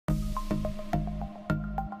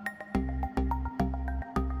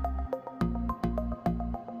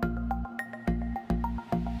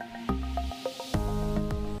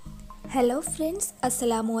Hello friends,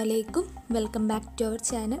 അസ്സലാമു അലൈക്കും. Welcome back to our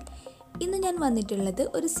channel. ഇന്ന് ഞാൻ വന്നിട്ടുള്ളത്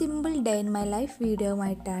ഒരു simple day in my life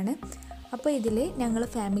വീഡിയോയുമായിട്ടാണ്. അപ്പോൾ ഇതിൽ ഞങ്ങൾ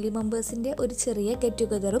ഫാമിലി മെമ്പേഴ്സിൻ്റെ ഒരു ചെറിയ ഗെറ്റ്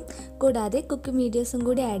ടുഗദറും കൂടാതെ കുക്കിംഗ് വീഡിയോസും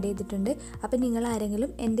കൂടി ആഡ് ചെയ്തിട്ടുണ്ട്. അപ്പോൾ നിങ്ങൾ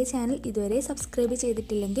ആരെങ്കിലും എൻ്റെ ചാനൽ ഇതുവരെ സബ്സ്ക്രൈബ്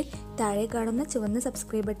ചെയ്തിട്ടില്ലെങ്കിൽ താഴെ കാണുന്ന ചുവന്ന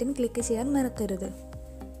സബ്സ്ക്രൈബ് ബട്ടൺ ക്ലിക്ക് ചെയ്യാൻ മറക്കരുത്.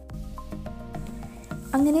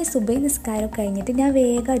 അങ്ങനെ സുബൈ നിസ്കാരം കഴിഞ്ഞിട്ട് ഞാൻ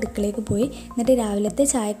വേഗം അടുക്കളയ്ക്ക് പോയി. എന്നിട്ട് രാവിലത്തെ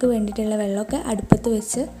ചായക്ക് വേണ്ടിയിട്ടുള്ള വെള്ളമൊക്കെ അടുപ്പത്ത്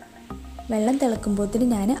വെച്ച് വെള്ളം തിളക്കുമ്പോഴത്തേന്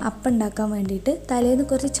ഞാൻ അപ്പം ഉണ്ടാക്കാൻ വേണ്ടിയിട്ട് തലേന്ന്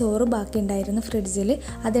കുറച്ച് ചോറ് ബാക്കി ഉണ്ടായിരുന്നു ഫ്രിഡ്ജിൽ.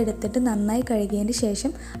 അതെടുത്തിട്ട് നന്നായി കഴുകിയതിന്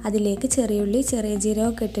ശേഷം അതിലേക്ക് ചെറിയുള്ളി ചെറിയ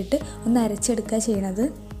ജീരകമൊക്കെ ഇട്ടിട്ട് ഒന്ന് അരച്ചെടുക്കുക ചെയ്യണത്.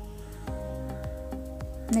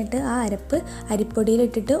 എന്നിട്ട് ആ അരപ്പ്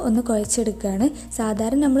അരിപ്പൊടിയിലിട്ടിട്ട് ഒന്ന് കുഴച്ചെടുക്കുകയാണ്.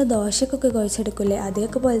 സാധാരണ നമ്മൾ ദോശക്കൊക്കെ കുഴച്ചെടുക്കില്ലേ,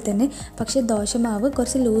 അതേക്കെ പോലെ തന്നെ. പക്ഷേ ദോശ മാവ്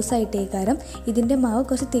കുറച്ച് ലൂസായിട്ടേക്കാരം, ഇതിൻ്റെ മാവ്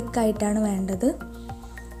കുറച്ച് തിക്കായിട്ടാണ് വേണ്ടത്.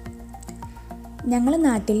 ഞങ്ങൾ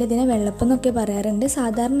നാട്ടിൽ ഇതിനെ വെള്ളപ്പം എന്നൊക്കെ പറയാറുണ്ട്.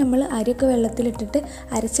 സാധാരണ നമ്മൾ അരിയൊക്കെ വെള്ളത്തിലിട്ടിട്ട്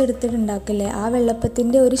അരച്ചെടുത്തിട്ടുണ്ടാക്കില്ലേ, ആ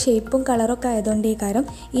വെള്ളപ്പത്തിൻ്റെ ഒരു ഷേപ്പും കളറൊക്കെ ആയതുകൊണ്ടേക്കാരം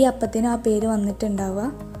ഈ അപ്പത്തിന് ആ പേര്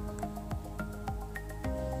വന്നിട്ടുണ്ടാവുക.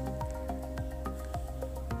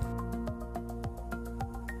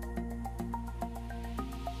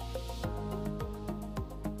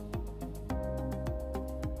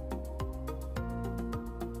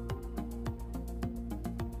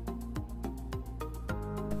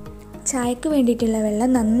 ചായക്ക് വേണ്ടിയിട്ടുള്ള വെള്ളം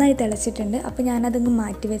നന്നായി തിളച്ചിട്ടുണ്ട്. അപ്പോൾ ഞാനതങ്ങ്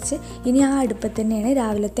മാറ്റി വെച്ച് ഇനി ആ അടുപ്പത്ത് തന്നെയാണ്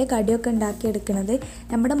രാവിലത്തെ കടിയൊക്കെ ഉണ്ടാക്കിയെടുക്കുന്നത്.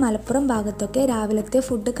 നമ്മുടെ മലപ്പുറം ഭാഗത്തൊക്കെ രാവിലത്തെ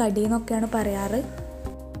ഫുഡ് കടി എന്നൊക്കെയാണ് പറയാറ്.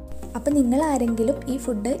 അപ്പോൾ നിങ്ങൾ ആരെങ്കിലും ഈ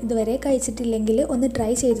ഫുഡ് ഇതുവരെ കഴിച്ചിട്ടില്ലെങ്കിൽ ഒന്ന്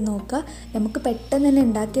ട്രൈ ചെയ്ത് നോക്കുക. നമുക്ക് പെട്ടെന്ന് തന്നെ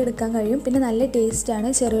ഉണ്ടാക്കിയെടുക്കാൻ കഴിയും. പിന്നെ നല്ല ടേസ്റ്റാണ്.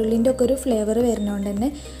 ചെറുള്ളിൻ്റെ ഒക്കെ ഒരു ഫ്ലേവർ വരുന്നതുകൊണ്ട് തന്നെ.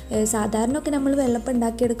 സാധാരണ ഒക്കെ നമ്മൾ വെള്ളപ്പം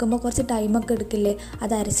ഉണ്ടാക്കിയെടുക്കുമ്പോൾ കുറച്ച് ടൈമൊക്കെ എടുക്കില്ലേ,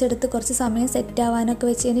 അത് അരച്ചെടുത്ത് കുറച്ച് സമയം സെറ്റ് ആവാനൊക്കെ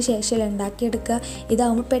വെച്ചതിന് ശേഷമല്ലേ ഉണ്ടാക്കിയെടുക്കുക.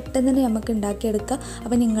 ഇതാകുമ്പോൾ പെട്ടെന്ന് തന്നെ നമുക്ക് ഉണ്ടാക്കിയെടുക്കുക.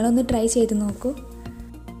 അപ്പോൾ നിങ്ങളൊന്ന് ട്രൈ ചെയ്ത് നോക്കൂ.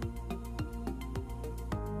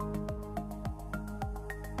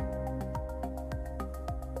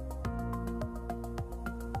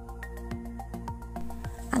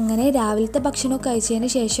 അങ്ങനെ രാവിലത്തെ ഭക്ഷണമൊക്കെ കഴിച്ചതിന്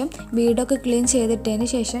ശേഷം വീടൊക്കെ ക്ലീൻ ചെയ്തിട്ടതിന്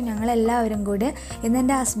ശേഷം ഞങ്ങളെല്ലാവരും കൂടെ ഇന്ന്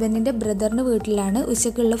എൻ്റെ ഹസ്ബൻഡിൻ്റെ ബ്രദറിൻ്റെ വീട്ടിലാണ്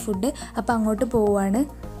ഉച്ചക്കുള്ള ഫുഡ്. അപ്പോൾ അങ്ങോട്ട് പോവുകയാണ്.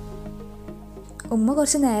 ഉമ്മ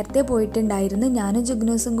കുറച്ച് നേരത്തെ പോയിട്ടുണ്ടായിരുന്നു. ഞാനും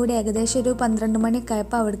ജുഗ്നൂസും കൂടി ഏകദേശം ഒരു 12 മണിയൊക്കെ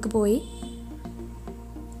ആയപ്പോൾ അവിടേക്ക് പോയി.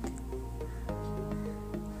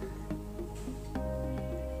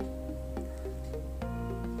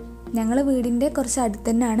 ഞങ്ങളെ വീടിൻ്റെ കുറച്ച് അടുത്ത്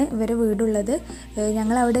തന്നെയാണ് ഇവരെ വീടുള്ളത്.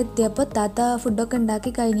 ഞങ്ങളവിടെ എത്തിയപ്പോൾ താത്ത ഫുഡൊക്കെ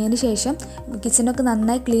ഉണ്ടാക്കി കഴിഞ്ഞതിന് ശേഷം കിച്ചണൊക്കെ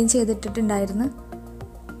നന്നായി ക്ലീൻ ചെയ്തിട്ടിട്ടുണ്ടായിരുന്നു.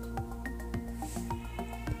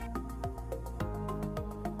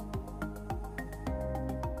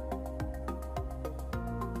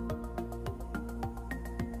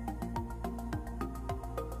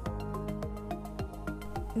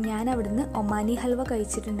 ഞാൻ അവിടുന്ന് ഒമാനി ഹൽവ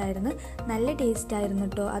കഴിച്ചിട്ടുണ്ടായിരുന്നു. നല്ല ടേസ്റ്റ് ആയിരുന്നു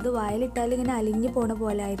കേട്ടോ. അത് വായിലിട്ടാൽ ഇങ്ങനെ അലിഞ്ഞു പോണ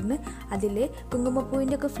പോലെ ആയിരുന്നു. അതിൽ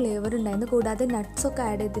കുങ്കുമപ്പൂവിൻ്റെ ഒക്കെ ഫ്ലേവർ ഉണ്ടായിരുന്നു. കൂടാതെ നട്ട്സൊക്കെ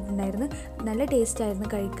ആഡ് ചെയ്തിട്ടുണ്ടായിരുന്നു. നല്ല ടേസ്റ്റ് ആയിരുന്നു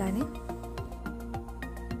കഴിക്കാൻ.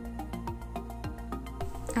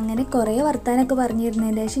 അങ്ങനെ കുറേ വർത്താനൊക്കെ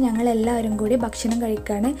പറഞ്ഞിരുന്നതിന് ശേഷം ഞങ്ങളെല്ലാവരും കൂടി ഭക്ഷണം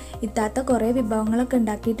കഴിക്കുകയാണ്. ഇത്താത്ത കുറേ വിഭവങ്ങളൊക്കെ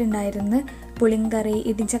ഉണ്ടാക്കിയിട്ടുണ്ടായിരുന്നു. പുളിങ്കറി,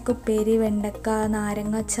 ഇടിച്ചക്ക ഉപ്പേരി, വെണ്ടക്ക,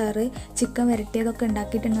 നാരങ്ങ അച്ചാറ്, ചിക്കൻ വരട്ടിയതൊക്കെ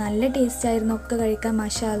ഉണ്ടാക്കിയിട്ടുണ്ട്. നല്ല ടേസ്റ്റായിരുന്നു ഒക്കെ കഴിക്കാൻ,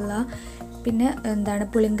 മാഷാ അല്ലാഹ്. പിന്നെ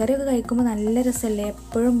പുളിങ്കറിയൊക്കെ കഴിക്കുമ്പോൾ നല്ല രസമല്ലേ.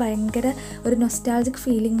 എപ്പോഴും ഭയങ്കര ഒരു നൊസ്റ്റാൾജിക്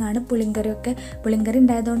ഫീലിംഗ് ആണ് പുളിങ്കറിയൊക്കെ. പുളിങ്കറി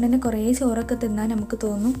ഉണ്ടായതുകൊണ്ട് തന്നെ കുറേ ചോറൊക്കെ തിന്നാൻ നമുക്ക്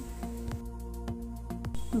തോന്നും.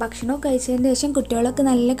 ഭക്ഷണമൊക്കെ കഴിച്ചതിന് ശേഷം കുട്ടികളൊക്കെ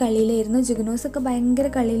നല്ല കളിയിലായിരുന്നു. ജുഗ്നൂസൊക്കെ ഭയങ്കര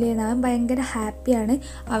കളിയിലായിരുന്നു. അവൻ ഭയങ്കര ഹാപ്പിയാണ്.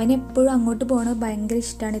 അവനെപ്പോഴും അങ്ങോട്ട് പോകുന്നത് ഭയങ്കര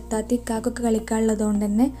ഇഷ്ടമാണ്. ഇത്താത്തി ഇക്കാക്കൊക്കെ കളിക്കാനുള്ളതുകൊണ്ട്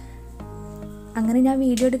തന്നെ. അങ്ങനെ ഞാൻ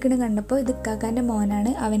വീഡിയോ എടുക്കുന്നത് കണ്ടപ്പോൾ ഇത് ഇക്കാക്കാൻ്റെ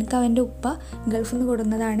മോനാണ്. അവനക്ക് അവൻ്റെ ഉപ്പ ഗൾഫിൽ നിന്ന്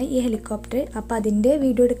കൊടുന്നതാണ് ഈ ഹെലികോപ്റ്റർ. അപ്പോൾ അതിൻ്റെ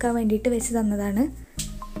വീഡിയോ എടുക്കാൻ വേണ്ടിയിട്ട് വെച്ച് തന്നതാണ്.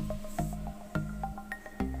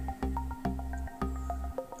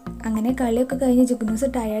 അങ്ങനെ കളിയൊക്കെ കഴിഞ്ഞ് ജുഗ്നൂസ്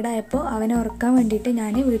ടയേർഡായപ്പോൾ അവനെ ഉറക്കാൻ വേണ്ടിയിട്ട്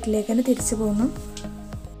ഞാൻ വീട്ടിലേക്ക് തന്നെ തിരിച്ചു പോന്നു.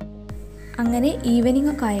 അങ്ങനെ ഈവനിങ്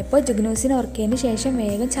ഒക്കെ ആയപ്പോൾ ജുഗ്നൂസിനെ ഉറക്കിയതിന് ശേഷം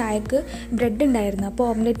വേഗം ചായക്ക് ബ്രെഡ് ഉണ്ടായിരുന്നു. അപ്പോൾ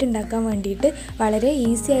ഓംലെറ്റ് ഉണ്ടാക്കാൻ വേണ്ടിയിട്ട് വളരെ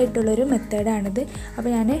ഈസി ആയിട്ടുള്ളൊരു മെത്തേഡാണിത്. അപ്പോൾ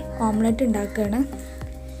ഞാൻ ഓംലെറ്റ് ഉണ്ടാക്കുകയാണ്.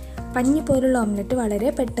 പഞ്ഞി പോലുള്ള ഓംലെറ്റ് വളരെ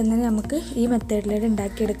പെട്ടെന്ന് നമുക്ക് ഈ മെത്തേഡിലൂടെ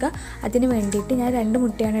ഉണ്ടാക്കിയെടുക്കാം. അതിന് വേണ്ടിയിട്ട് ഞാൻ 2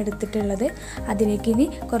 മുട്ടയാണ് എടുത്തിട്ടുള്ളത്. അതിലേക്ക് ഇനി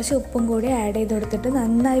കുറച്ച് ഉപ്പും കൂടി ആഡ് ചെയ്ത് കൊടുത്തിട്ട്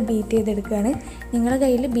നന്നായി ബീറ്റ് ചെയ്തെടുക്കുകയാണ്. നിങ്ങളുടെ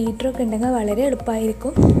കയ്യിൽ ബീറ്ററൊക്കെ ഉണ്ടെങ്കിൽ വളരെ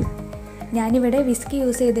എളുപ്പമായിരിക്കും. ഞാനിവിടെ വിസ്കി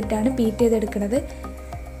യൂസ് ചെയ്തിട്ടാണ് ബീറ്റ് ചെയ്തെടുക്കുന്നത്.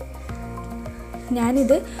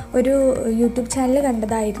 ഞാനിത് ഒരു യൂട്യൂബ് ചാനൽ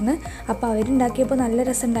കണ്ടതായിരുന്നു. അപ്പോൾ അവരുണ്ടാക്കിയപ്പോൾ നല്ല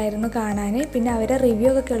രസമുണ്ടായിരുന്നു കാണാൻ. പിന്നെ അവരെ റിവ്യൂ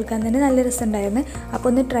ഒക്കെ കേൾക്കാൻ തന്നെ നല്ല രസമുണ്ടായിരുന്നു. അപ്പോൾ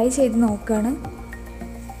ഒന്ന് ട്രൈ ചെയ്ത് നോക്കുകയാണ്.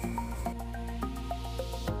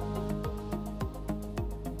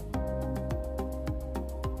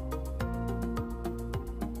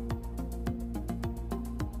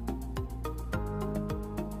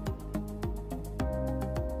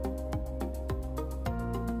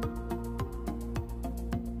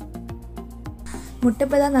 മുട്ട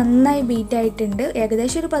ഇപ്പോൾ ഇതാ നന്നായി ബീറ്റ് ആയിട്ടുണ്ട്.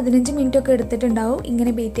 ഏകദേശം ഒരു 15 മിനിറ്റൊക്കെ എടുത്തിട്ടുണ്ടാവും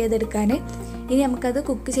ഇങ്ങനെ ബീറ്റ് ചെയ്തെടുക്കാൻ. ഇനി നമുക്കത്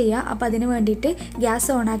കുക്ക് ചെയ്യാം. അപ്പോൾ അതിന് വേണ്ടിയിട്ട്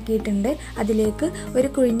ഗ്യാസ് ഓൺ ആക്കിയിട്ടുണ്ട്. അതിലേക്ക് ഒരു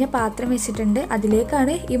കുഴിഞ്ഞ പാത്രം വെച്ചിട്ടുണ്ട്.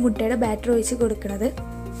 അതിലേക്കാണ് ഈ മുട്ടയുടെ ബാറ്റർ ഒഴിച്ച് കൊടുക്കുന്നത്.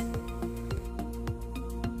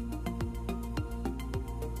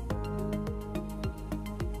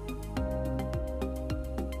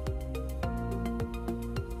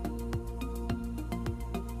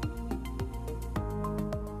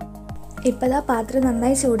 ഇപ്പോൾ ആ പാത്രം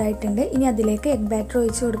നന്നായി ചൂടായിട്ടുണ്ട്. ഇനി അതിലേക്ക് എഗ് ബാറ്റർ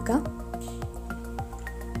ഒഴിച്ച് കൊടുക്കാം.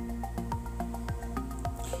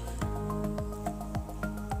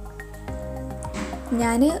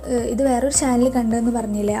 ഞാൻ ഇത് വേറൊരു ചാനൽ കണ്ടെന്ന്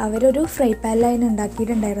പറഞ്ഞില്ലേ, അവരൊരു ഫ്രൈ പാനിലാണ്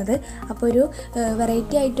ഉണ്ടാക്കിയിട്ടുണ്ടായിരുന്നത്. അപ്പോൾ ഒരു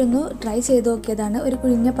വെറൈറ്റി ആയിട്ടൊന്ന് ട്രൈ ചെയ്ത് നോക്കിയതാണ് ഒരു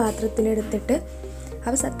കുഴിഞ്ഞ പാത്രത്തിലെടുത്തിട്ട്.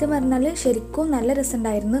 അപ്പോൾ സത്യം പറഞ്ഞാൽ ശരിക്കും നല്ല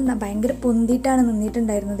രസമുണ്ടായിരുന്നു. ഭയങ്കര പൊന്തിയിട്ടാണ്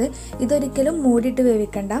നിന്നിട്ടുണ്ടായിരുന്നത്. ഇതൊരിക്കലും മൂടിയിട്ട്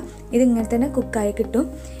വേവിക്കണ്ട, ഇതിങ്ങനെ തന്നെ കുക്കായി കിട്ടും.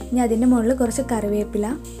 ഇനി അതിൻ്റെ മുകളിൽ കുറച്ച് കറിവേപ്പില,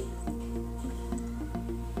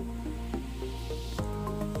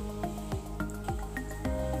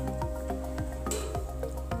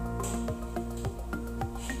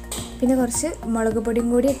 പിന്നെ കുറച്ച് മുളക് പൊടിയും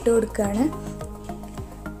കൂടി ഇട്ട് കൊടുക്കുകയാണ്.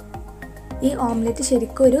 ഈ ഓംലെറ്റ്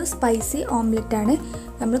ശരിക്കും ഒരു സ്പൈസി ഓംലെറ്റാണ്.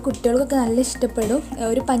 നമ്മൾ കുട്ടികൾക്കൊക്കെ നല്ല ഇഷ്ടപ്പെടും.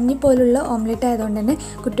 ഒരു പഞ്ഞി പോലുള്ള ഓംലെറ്റ് ആയതുകൊണ്ട് തന്നെ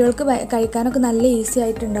കുട്ടികൾക്ക് കഴിക്കാനൊക്കെ നല്ല ഈസി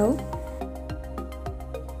ആയിട്ടുണ്ടാവും.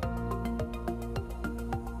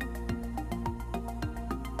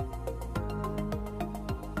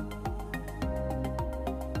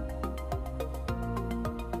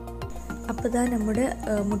 അപ്പോൾ ഇതാ നമ്മുടെ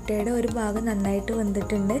മുട്ടയുടെ ഒരു ഭാഗം നന്നായിട്ട്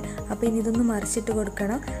വെന്തിട്ടുണ്ട്. അപ്പോൾ ഇനി ഇതൊന്ന് മറിച്ചിട്ട്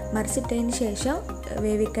കൊടുക്കണം. മറിച്ചിട്ടതിന് ശേഷം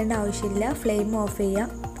വേവിക്കേണ്ട ആവശ്യമില്ല, ഫ്ലെയിം ഓഫ് ചെയ്യാം.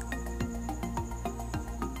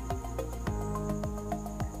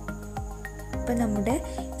 അപ്പോൾ നമ്മുടെ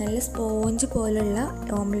നല്ല സ്പോഞ്ച് പോലുള്ള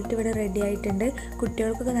ഓംലെറ്റ് ഇവിടെ റെഡി ആയിട്ടുണ്ട്.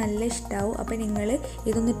 കുട്ടികൾക്കൊക്കെ നല്ല ഇഷ്ടമാവും. അപ്പോൾ നിങ്ങൾ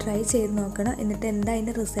ഇതൊന്ന് ട്രൈ ചെയ്ത് നോക്കണം. എന്നിട്ട് എന്താ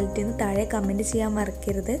അതിൻ്റെ റിസൾട്ട് എന്ന് താഴെ കമൻറ്റ് ചെയ്യാൻ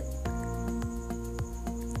മറക്കരുത്.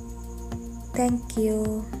 Thank you.